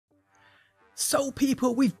So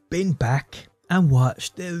people, we've been back and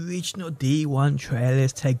watched the original D1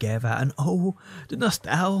 trailers together, and oh, the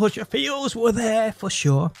nostalgia feels were there for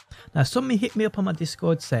sure. Now somebody hit me up on my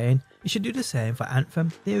Discord saying you should do the same for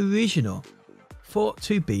Anthem, the original, thought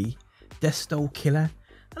to be Desto Killer.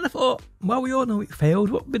 And I thought, well, we all know it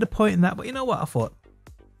failed, what would be the point in that? But you know what, I thought,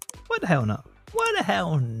 why the hell not? Why the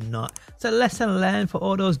hell not? It's a lesson learned for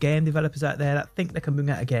all those game developers out there that think they can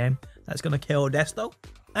bring out a game that's going to kill Desto.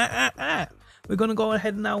 We're going to go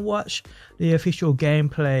ahead and now watch the official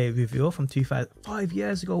gameplay review from 5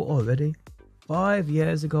 years ago already. 5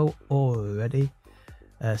 years ago already,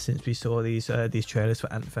 since we saw these trailers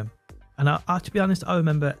for Anthem. And to be honest, I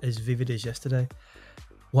remember as vivid as yesterday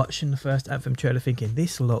watching the first Anthem trailer thinking,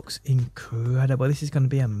 this looks incredible, this is going to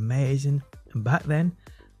be amazing. And back then,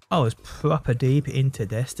 I was proper deep into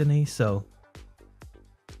Destiny, so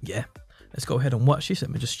yeah, let's go ahead and watch this.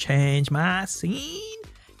 Let me just change my scene.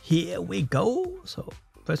 Here we go. So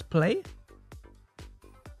press play.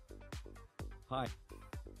 Hi.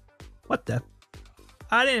 What the?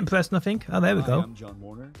 I didn't press nothing. Oh, there we go. I'm John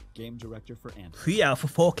Warner, game director for Anthem. 3 out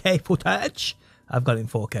for 4K footage. I've got it in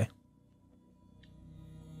 4K.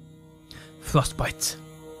 Frostbite.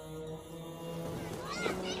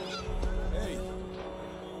 Hey.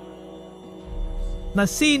 Now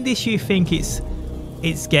seeing this, you think it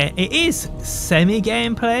is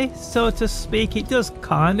semi-gameplay, so to speak. It does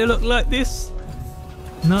kind of look like this.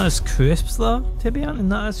 Not as crisp though, to be honest.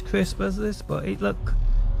 Not as crisp as this, but it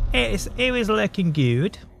was looking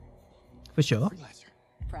good, for sure.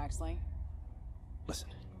 Praxley, Listen,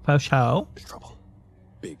 For sure. there's trouble.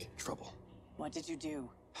 Big trouble. what did you do?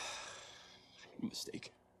 A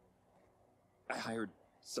mistake. I hired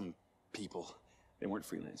some people. They weren't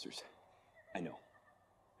freelancers. I know.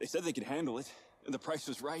 They said they could handle it, and the price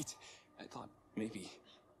was right. I thought maybe...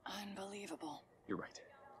 Unbelievable. You're right.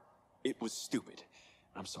 It was stupid.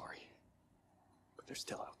 I'm sorry. But they're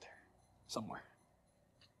still out there. Somewhere.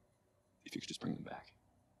 If you could just bring them back.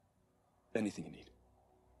 Anything you need.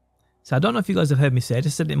 So I don't know if you guys have heard me say, I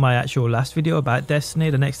just said it in my actual last video about Destiny,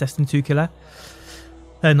 the next Destiny 2 killer.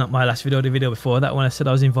 Not my last video, the video before that, when I said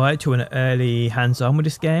I was invited to an early hands-on with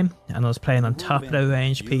this game, and I was playing on top of the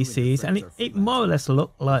range PCs, and it more or less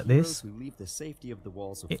looked like this.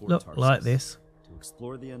 It looked like this.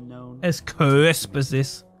 As crisp as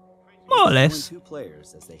this. More or less. Two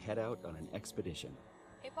players as they head out on an expedition.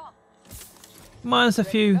 Hey, Paul. Minus a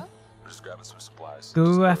few Just grabbing some supplies.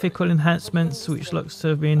 graphical enhancements, which looks to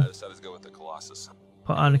have been I decided to go with the Colossus.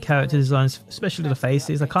 put on the character designs, especially the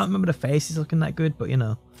faces. I can't remember the faces looking that good, but you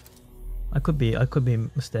know, I could be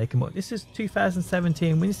mistaken. But this is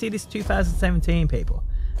 2017. When you see this 2017, people,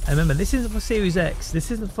 and remember, this isn't for Series X. This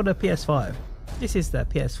isn't for the PS5. This is the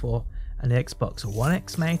PS4 and the Xbox One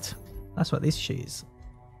X, mate. That's what this shit is.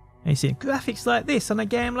 And you see graphics like this on a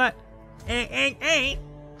game like, Well,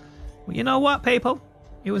 you know what, people?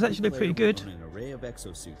 It was actually pretty good. An array of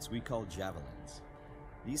exosuits we call javelins.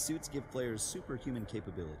 These suits give players superhuman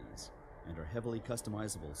capabilities and are heavily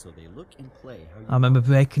customizable, so they look and play how you I remember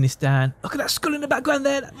breaking this down. Look at that skull in the background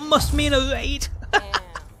there. That must mean a raid. Damn,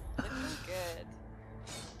 looking good.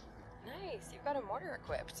 Nice, you've got a mortar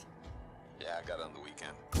equipped. Yeah, I got it on the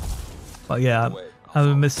weekend. But yeah, I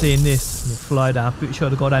remember seeing this and fly down. Pretty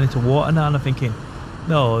sure to go down into water now, and I'm thinking,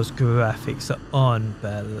 those graphics are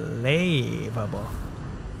unbelievable.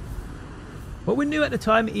 But we knew at the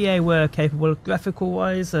time EA were capable,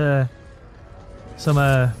 graphical-wise.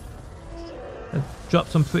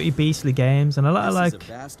 Dropped some pretty beastly games, and a lot of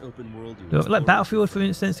like Battlefield, for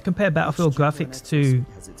instance. To compare Battlefield graphics to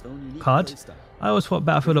COD, I always thought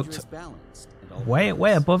Battlefield looked way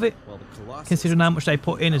above it, considering how much they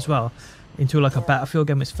put in as well into like a Battlefield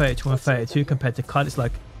game. It's 32 and 32 compared to COD. It's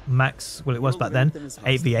like max, well, it was back then,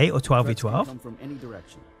 8v8 or 12v12.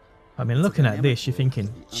 I mean, looking at this, you're thinking,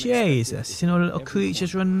 Jesus, you know, little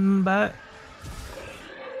creatures running about.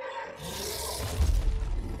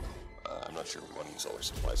 I'm not sure we want to use all our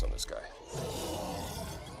supplies on this guy.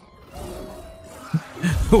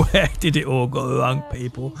 Where did it all go wrong,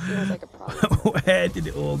 people? Feels like a problem. Where did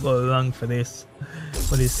it all go wrong for this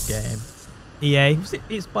game? EA,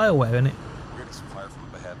 it's BioWare, isn't it? We're getting some fire from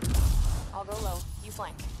up ahead. I'll go low, you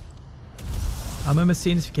flank. I remember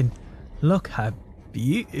seeing this thinking, look how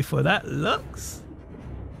beautiful that looks.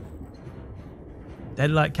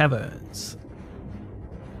 Deadlight Caverns.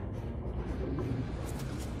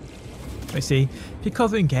 You see, if you're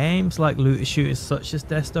covering games like looter shooters such as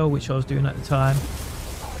Desto, which I was doing at the time,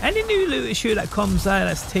 any new looter shooter that comes out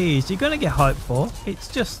that's teased, you're gonna get hyped for. It's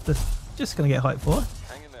just gonna get hyped for.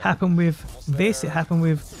 Happened with this. It happened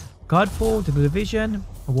with Godfall, The Division,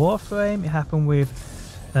 Warframe. It happened with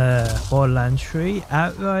Borderlands 3,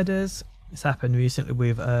 Outriders. It's happened recently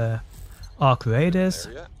with Arc Raiders.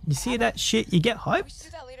 There yet? You see that shit, you get We should hyped. do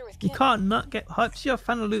that later with You Kim. can't not get hyped. If you're a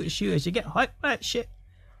fan of looter shooters, you get hyped by that shit.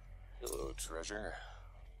 Hello, treasure.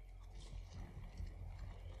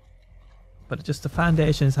 But just the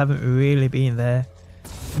foundations haven't really been there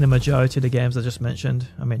in the majority of the games I just mentioned.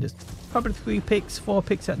 I mean, there's probably 4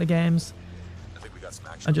 picks at the games I think we got some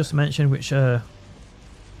action. I just mentioned, which are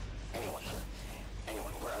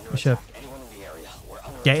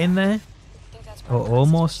getting there I think that's or probably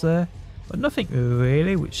almost there, but nothing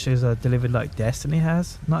really which is delivered like Destiny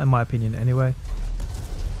has. Not in my opinion, anyway.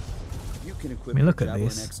 You can equip I mean, look your at Javelin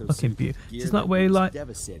this. exosuit Looking with beautiful. gear It's not that where you brings like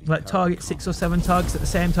devastating target power 6 or 7 targets at the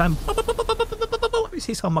same time. This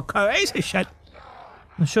is some crazy shit.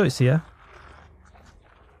 I'm sure it's here.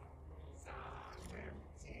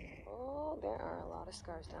 Oh, there are a lot of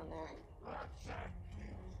scars down there.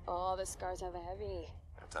 Oh, the scars have a heavy.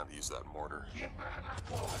 Time to use that mortar.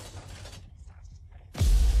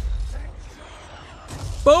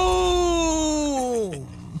 Boom!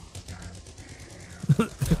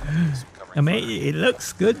 I mean, it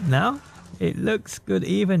looks good now. It looks good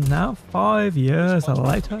even now, 5 years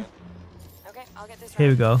later. Okay, I'll get this Here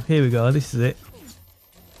we right. go, here we go, this is it.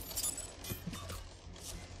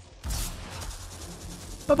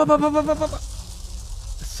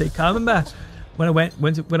 See, I remember when I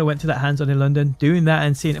went to that hands-on in London, doing that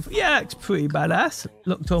and seeing it. Yeah, it's pretty badass.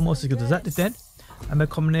 Looked almost as good as that did then. I remember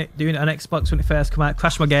coming it, doing it on Xbox when it first came out,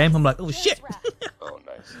 crashed my game. I'm like, oh shit, Oh,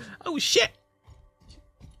 nice. oh shit,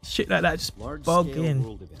 shit like that, just Large-scale bugging,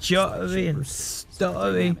 world events jottery and like Shapers,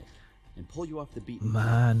 stuttery. dynamic, and pull you off the beaten path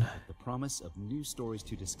Man, with the promise of new stories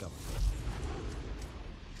to discover.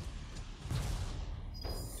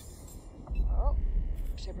 Oh,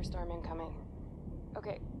 shipper storm incoming.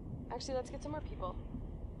 Okay, actually, let's get some more people.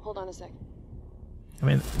 Hold on a sec. I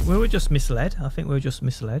mean, we were just misled. I think we were just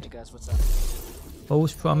misled. Hey guys, what's up?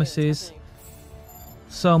 False promises, Hey,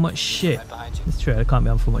 so much shit. Right behind you. This trailer can't be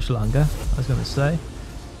on for much longer, I was going to say.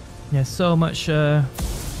 Yeah, so much them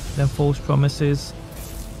false promises.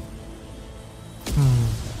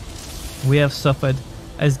 We have suffered.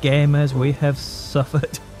 As gamers, we have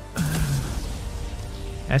suffered.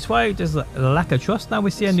 That's why there's a lack of trust now.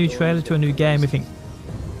 We see a new trailer to a new game, we think,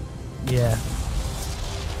 yeah.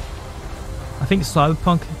 I think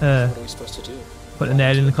Cyberpunk What are we supposed to do? put the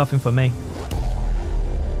nail in the coffin for me.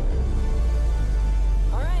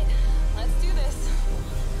 All right, let's do this.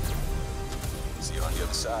 See you on the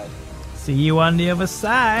other side. See you on the other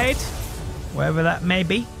side, wherever that may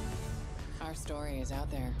be. Our story is out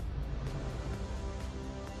there.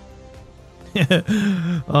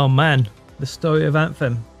 Oh man, the story of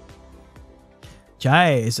Anthem.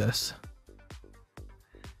 Jesus.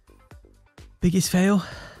 Biggest fail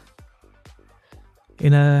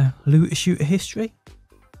in a looter shooter history?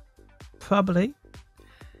 Probably.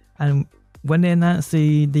 And when they announced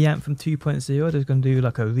the Anthem 2.0, they're going to do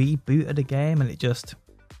like a reboot of the game, and it just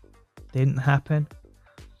didn't happen.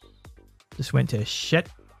 Just went to shit.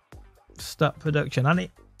 Stop production on it.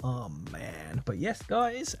 Oh man. But yes,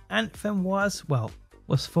 guys, Anthem was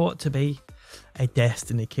thought to be a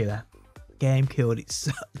Destiny killer. Game killed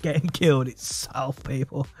itself. Game killed itself,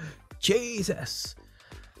 people. Jesus.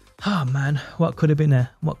 Oh man, what could have been there?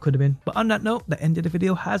 What could have been? But on that note, the end of the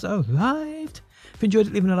video has arrived. If you enjoyed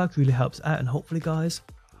it, leaving a like really helps out, and hopefully, guys,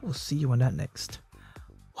 I will see you on that next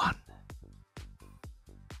one.